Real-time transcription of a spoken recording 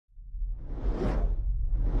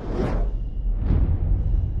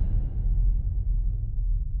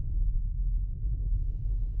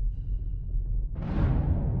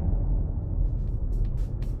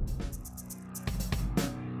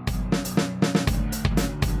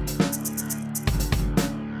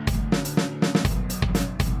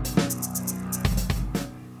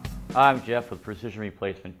I'm Jeff with Precision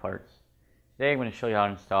Replacement Parts. Today I'm going to show you how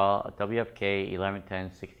to install a WFK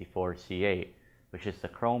 1110-64C8, which is the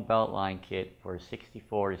chrome Beltline kit for a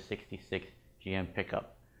 64 to 66 GM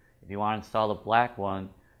pickup. If you want to install the black one,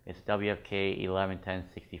 it's WFK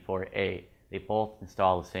 1110-64A. They both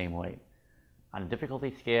install the same way. On a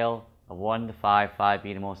difficulty scale of 1 to 5, 5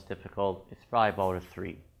 being the most difficult, it's probably about a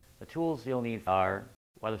 3. The tools you'll need are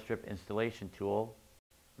Weatherstrip installation tool,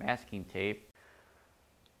 masking tape.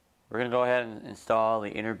 We're going to go ahead and install the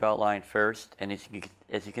inner belt line first, and as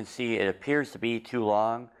you can see, it appears to be too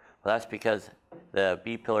long, but that's because the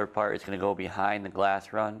B-pillar part is going to go behind the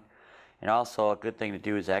glass run. And also a good thing to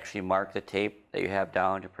do is actually mark the tape that you have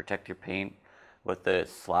down to protect your paint with the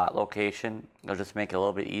slot location. It'll just make it a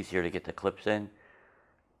little bit easier to get the clips in.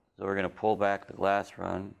 So we're going to pull back the glass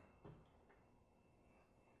run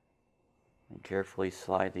and carefully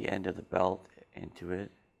slide the end of the belt into it.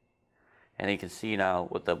 And you can see now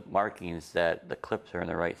with the markings that the clips are in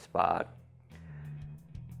the right spot.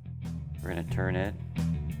 We're going to turn it.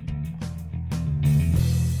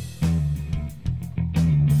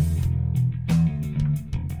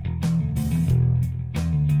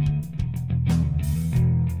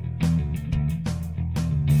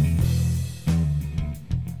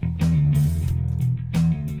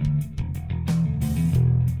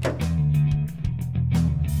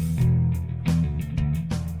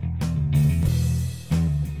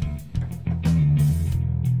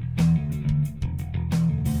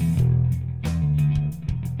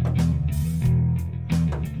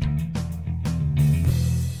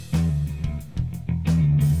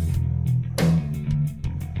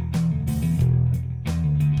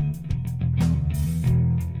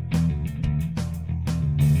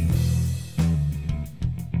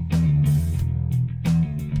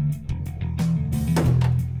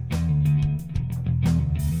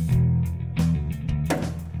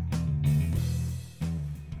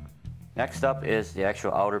 Next up is the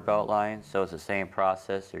actual outer belt line, so it's the same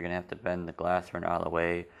process. You're going to have to bend the glass run out of the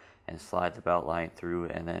way and slide the belt line through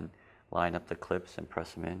and then line up the clips and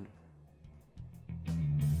press them in.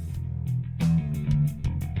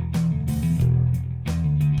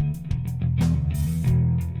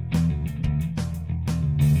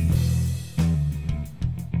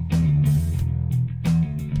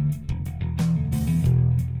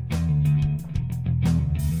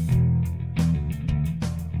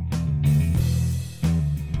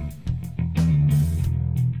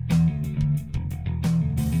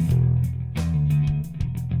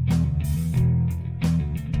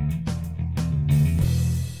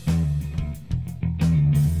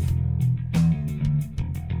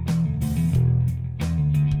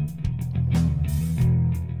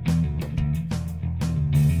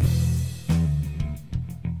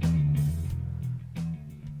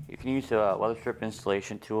 You can use the Weatherstrip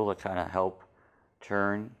installation tool to kind of help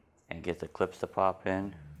turn and get the clips to pop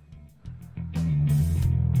in.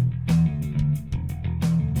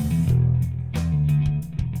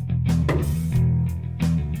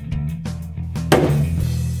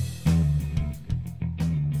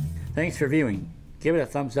 Thanks for viewing. Give it a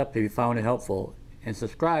thumbs up if you found it helpful, and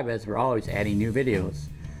subscribe as we're always adding new videos.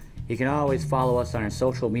 You can always follow us on our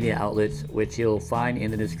social media outlets, which you'll find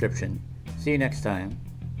in the description. See you next time.